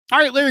All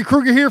right, Larry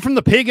Krueger here from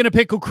the Pig in a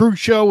Pickle Crew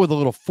Show with a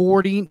little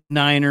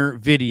 49er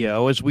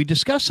video as we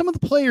discuss some of the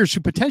players who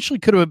potentially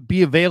could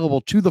be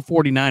available to the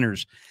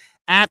 49ers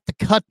at the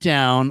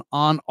Cutdown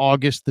on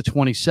August the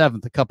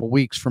 27th, a couple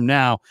weeks from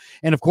now.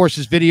 And, of course,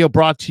 this video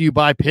brought to you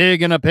by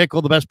Pig in a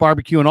Pickle, the best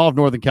barbecue in all of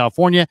Northern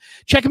California.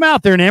 Check them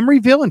out. They're in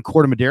Emeryville and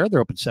Corte Madera. They're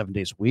open 7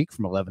 days a week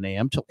from 11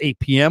 a.m. till 8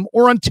 p.m.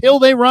 or until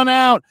they run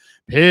out.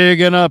 Pig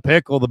in a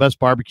Pickle, the best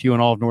barbecue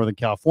in all of Northern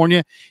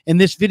California. And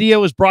this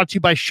video is brought to you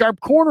by Sharp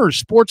Corners,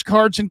 Sports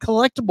Cards and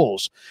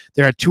Collectibles.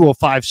 They're at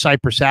 205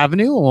 Cypress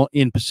Avenue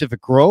in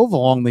Pacific Grove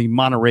along the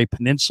Monterey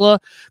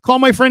Peninsula. Call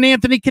my friend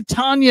Anthony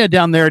Catania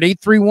down there at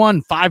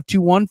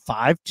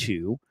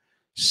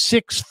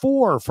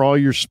 831-521-5264 for all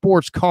your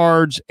sports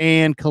cards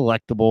and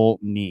collectible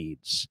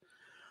needs.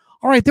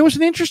 All right, there was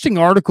an interesting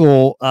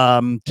article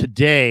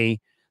today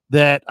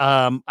that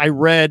I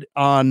read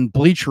on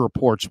Bleacher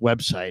Report's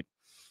website.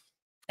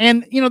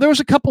 And, you know, there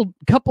was a couple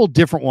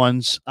different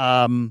ones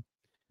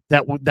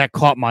that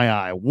caught my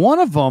eye. One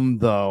of them,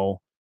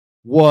 though,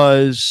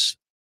 was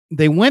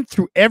they went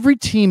through every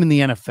team in the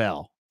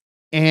NFL,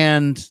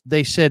 and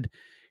they said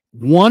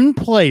one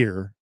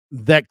player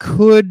that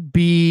could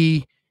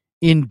be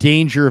in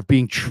danger of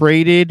being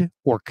traded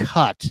or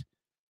cut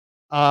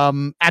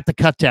at the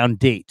cutdown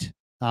date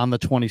on the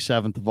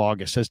 27th of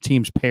August as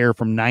teams pair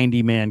from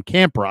 90-man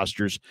camp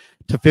rosters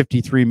to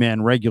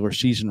 53-man regular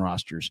season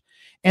rosters.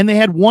 And they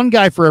had one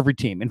guy for every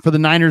team. And for the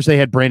Niners, they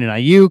had Brandon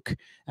Ayuk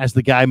as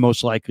the guy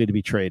most likely to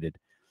be traded.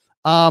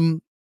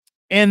 And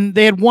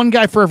they had one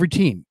guy for every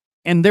team.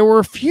 And there were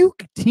a few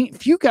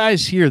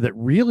guys here that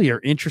really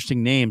are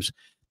interesting names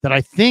that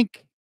I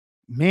think,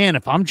 man,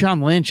 if I'm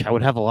John Lynch, I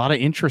would have a lot of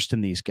interest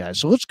in these guys.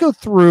 So let's go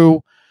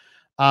through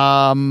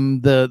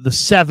the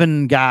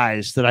 7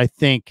 guys that I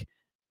think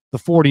the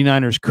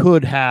 49ers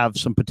could have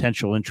some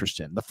potential interest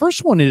in. The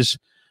first one is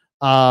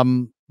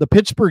the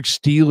Pittsburgh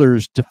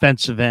Steelers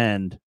defensive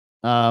end,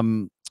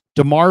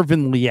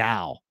 DeMarvin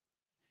Leal.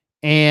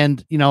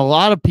 And, you know, a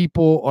lot of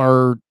people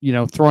are, you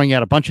know, throwing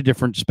out a bunch of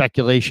different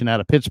speculation out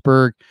of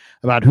Pittsburgh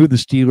about who the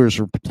Steelers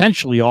are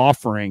potentially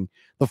offering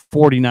the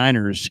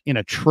 49ers in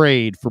a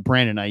trade for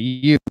Brandon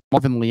Ayuk.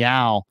 Marvin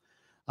Leal,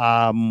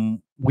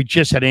 we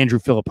just had Andrew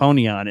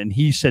Filipponi on, and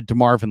he said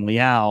DeMarvin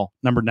Leal,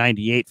 number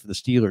 98 for the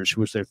Steelers,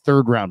 who was their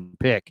third-round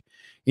pick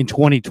in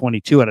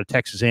 2022 out of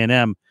Texas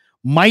A&M,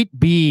 might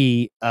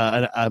be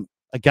a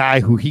guy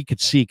who he could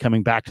see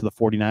coming back to the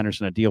 49ers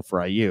in a deal for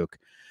Ayuk.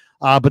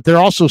 But they're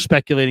also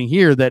speculating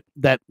here that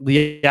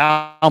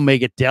Leal may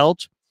get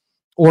dealt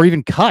or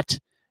even cut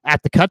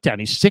at the cutdown.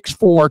 He's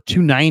 6'4",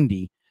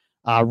 290,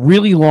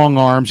 really long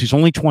arms. He's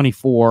only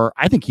 24.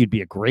 I think he'd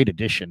be a great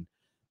addition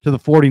to the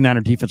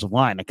 49er defensive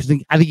line, because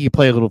I think he could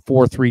play a little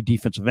 4-3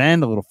 defensive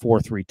end, a little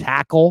 4-3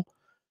 tackle.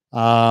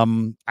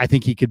 I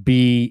think he could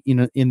be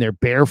in their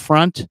bear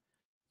front.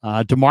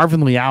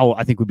 DeMarvin Leal,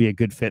 I think, would be a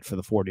good fit for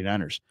the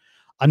 49ers.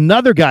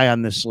 Another guy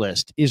on this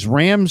list is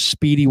Rams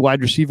speedy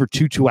wide receiver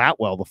Tutu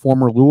Atwell, the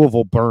former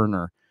Louisville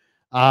burner.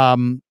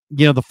 You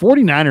know, the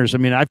 49ers, I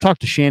mean, I've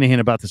talked to Shanahan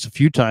about this a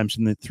few times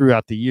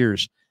throughout the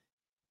years.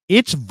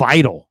 It's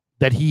vital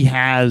that he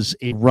has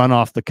a run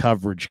off the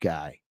coverage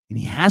guy. And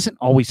he hasn't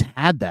always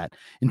had that.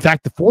 In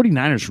fact, the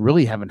 49ers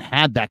really haven't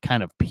had that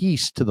kind of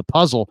piece to the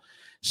puzzle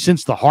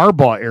since the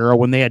Harbaugh era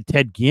when they had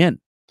Ted Ginn.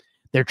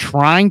 They're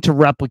trying to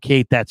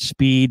replicate that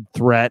speed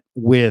threat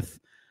with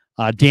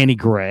Danny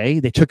Gray.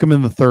 They took him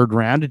in the 3rd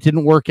round. It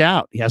didn't work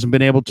out. He hasn't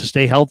been able to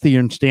stay healthy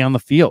and stay on the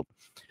field.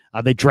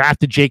 They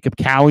drafted Jacob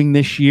Cowing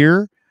this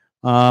year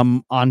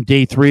on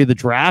day 3 of the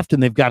draft,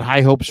 and they've got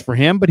high hopes for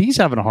him, but he's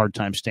having a hard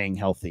time staying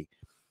healthy.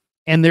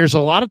 And there's a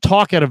lot of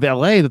talk out of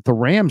L.A. that the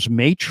Rams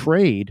may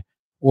trade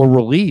or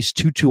release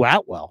Tutu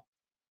Atwell.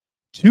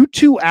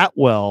 Tutu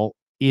Atwell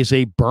is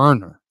a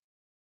burner.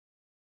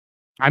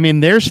 I mean,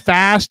 there's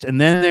fast,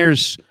 and then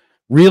there's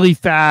really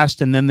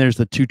fast, and then there's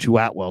the Tutu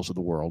Atwells of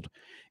the world.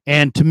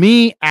 And to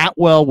me,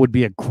 Atwell would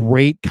be a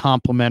great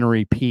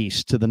complementary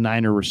piece to the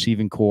Niner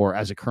receiving core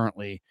as it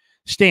currently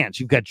stands.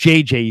 You've got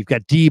JJ, you've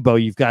got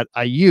Debo, you've got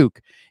Ayuk.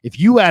 If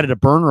you added a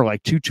burner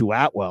like Tutu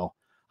Atwell,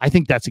 I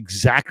think that's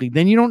exactly,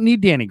 then you don't need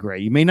Danny Gray.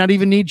 You may not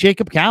even need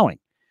Jacob Cowing.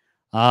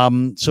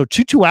 So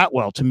Tutu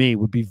Atwell, to me,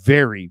 would be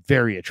very,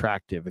 very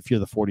attractive if you're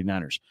the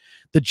 49ers.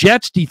 The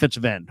Jets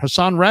defensive end,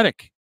 Hassan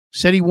Reddick,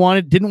 said he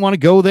didn't want to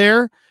go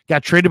there,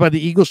 got traded by the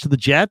Eagles to the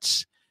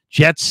Jets.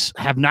 Jets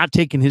have not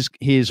taken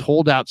his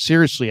holdout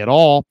seriously at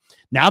all.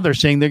 Now they're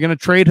saying they're going to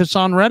trade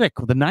Hassan Reddick.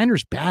 The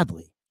Niners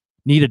badly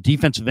need a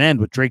defensive end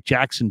with Drake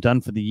Jackson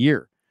done for the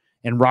year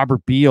and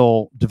Robert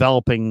Beal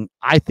developing,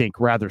 I think,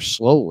 rather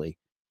slowly.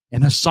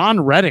 And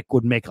Hassan Reddick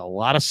would make a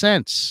lot of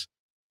sense.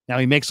 Now,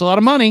 he makes a lot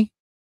of money.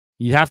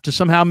 You'd have to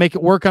somehow make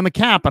it work on the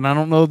cap, and I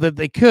don't know that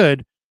they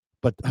could.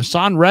 But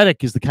Hassan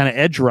Reddick is the kind of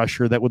edge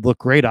rusher that would look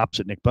great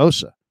opposite Nick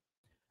Bosa.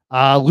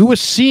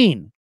 Lewis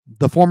Cine,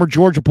 the former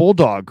Georgia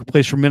Bulldog who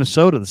plays for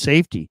Minnesota, the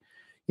safety.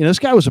 You know, this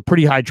guy was a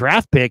pretty high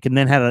draft pick and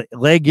then had a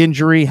leg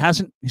injury.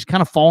 He's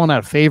kind of fallen out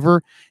of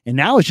favor, and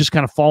now he's just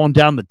kind of fallen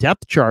down the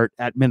depth chart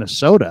at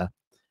Minnesota.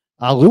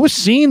 Lewis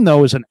Cine,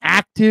 though, is an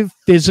active,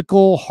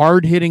 physical,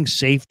 hard-hitting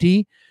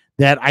safety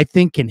that I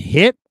think can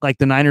hit like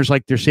the Niners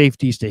like their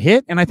safeties to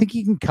hit, and I think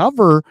he can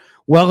cover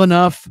well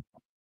enough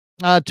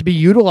to be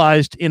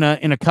utilized in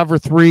a cover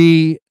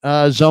 3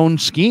 zone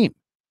scheme.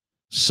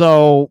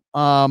 So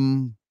I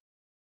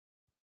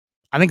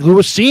think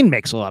Lewis Cine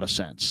makes a lot of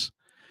sense.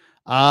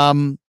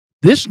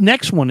 This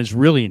next one is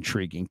really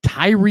intriguing.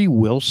 Tyree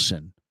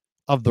Wilson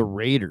of the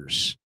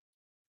Raiders.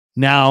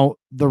 Now,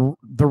 the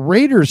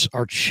Raiders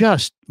are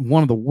just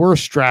one of the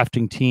worst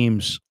drafting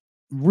teams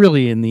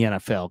really in the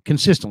NFL,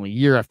 consistently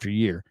year after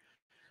year.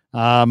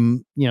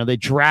 They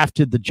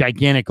drafted the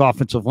gigantic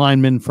offensive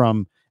lineman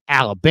from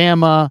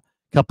Alabama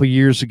a couple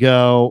years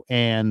ago,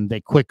 and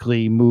they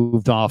quickly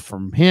moved off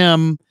from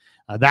him.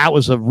 That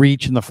was a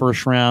reach in the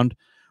first round.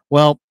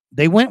 Well,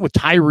 they went with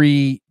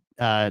Tyree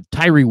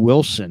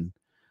Wilson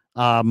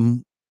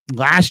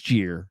last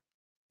year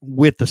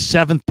with the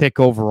 7th pick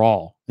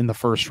overall in the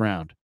first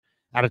round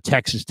out of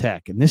Texas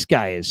Tech. And this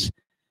guy is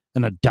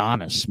an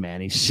Adonis, man.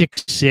 He's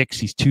 6'6",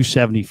 he's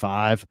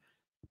 275.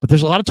 But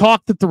there's a lot of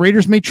talk that the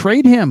Raiders may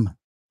trade him,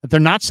 that they're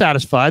not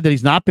satisfied, that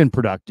he's not been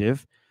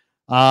productive.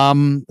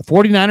 The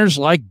 49ers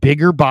like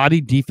bigger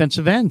body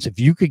defensive ends. If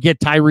you could get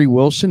Tyree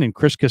Wilson and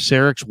Chris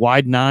Kaceric's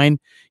wide 9,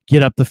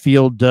 get up the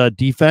field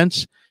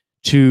defense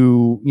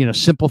to,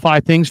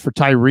 simplify things for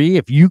Tyree,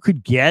 if you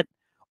could get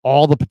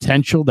all the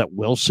potential that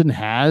Wilson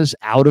has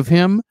out of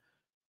him,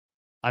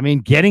 I mean,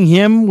 getting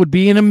him would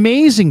be an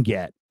amazing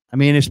get. I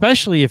mean,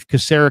 especially if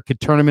Kaceric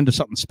could turn him into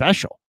something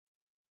special.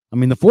 I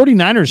mean, the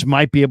 49ers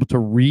might be able to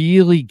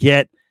really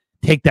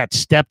take that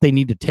step they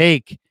need to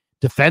take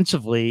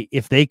defensively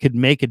if they could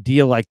make a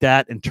deal like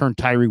that and turn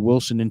Tyree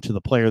Wilson into the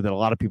player that a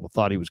lot of people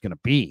thought he was going to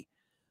be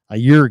a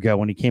year ago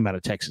when he came out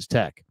of Texas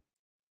Tech.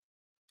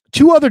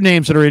 2 other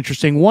names that are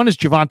interesting. One is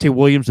Javonte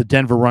Williams, the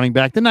Denver running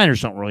back. The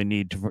Niners don't really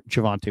need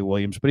Javonte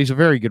Williams, but he's a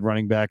very good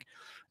running back.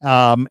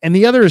 And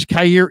the other is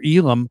Kaiir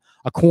Elam,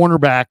 a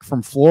cornerback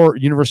from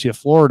University of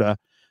Florida,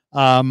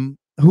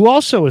 who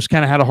also has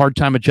kind of had a hard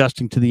time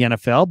adjusting to the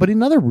NFL, but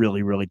another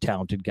really, really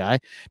talented guy.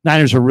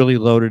 Niners are really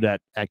loaded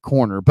at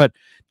corner. But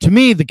to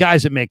me, the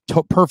guys that make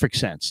perfect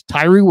sense,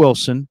 Tyree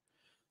Wilson,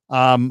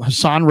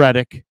 Hassan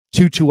Reddick,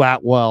 Tutu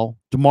Atwell,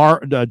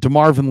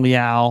 DeMarvin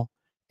Leal,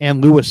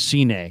 and Lewis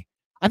Cine.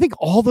 I think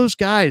all those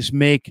guys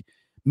make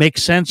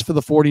sense for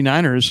the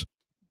 49ers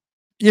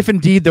if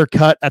indeed they're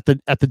cut at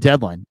the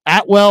deadline.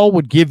 Atwell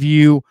would give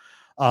you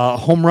a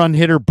home run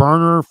hitter,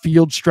 burner,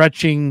 field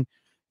stretching,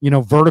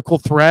 vertical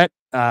threat.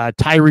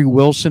 Tyree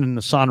Wilson and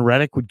Hassan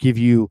Reddick would give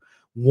you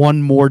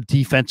one more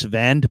defensive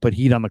end to put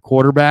heat on the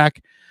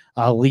quarterback.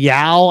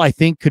 Leal, I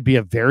think, could be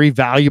a very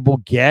valuable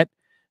get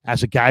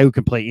as a guy who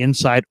can play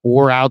inside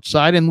or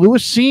outside. And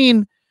Lewis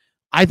Cine,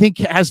 I think,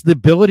 has the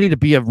ability to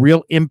be a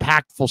real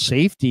impactful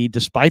safety,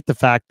 despite the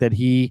fact that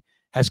he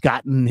has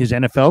gotten his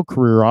NFL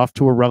career off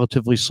to a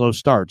relatively slow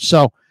start.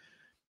 So,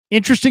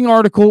 interesting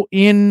article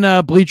in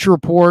Bleacher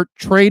Report.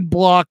 Trade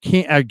block,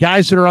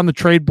 guys that are on the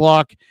trade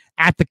block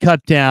at the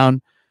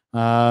Cutdown.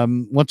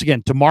 Once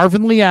again,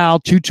 DeMarvin Leal,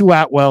 Tutu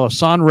Atwell,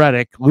 Hassan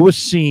Reddick, Lewis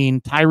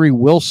Cine, Tyree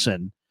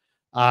Wilson,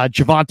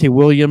 Javonte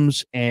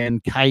Williams,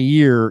 and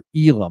Kaiir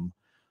Elam.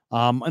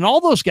 And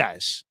all those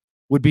guys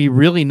would be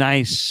really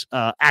nice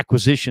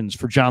acquisitions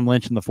for John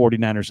Lynch and the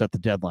 49ers at the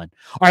deadline.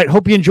 All right,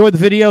 hope you enjoyed the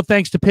video.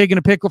 Thanks to Pig and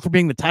a Pickle for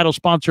being the title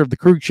sponsor of the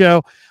Krueger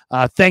Show.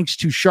 Thanks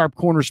to Sharp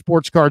Corner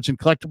Sports Cards and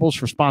Collectibles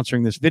for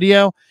sponsoring this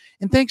video.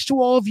 And thanks to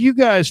all of you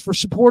guys for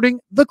supporting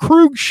the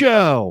Krueger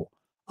Show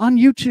on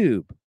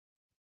YouTube.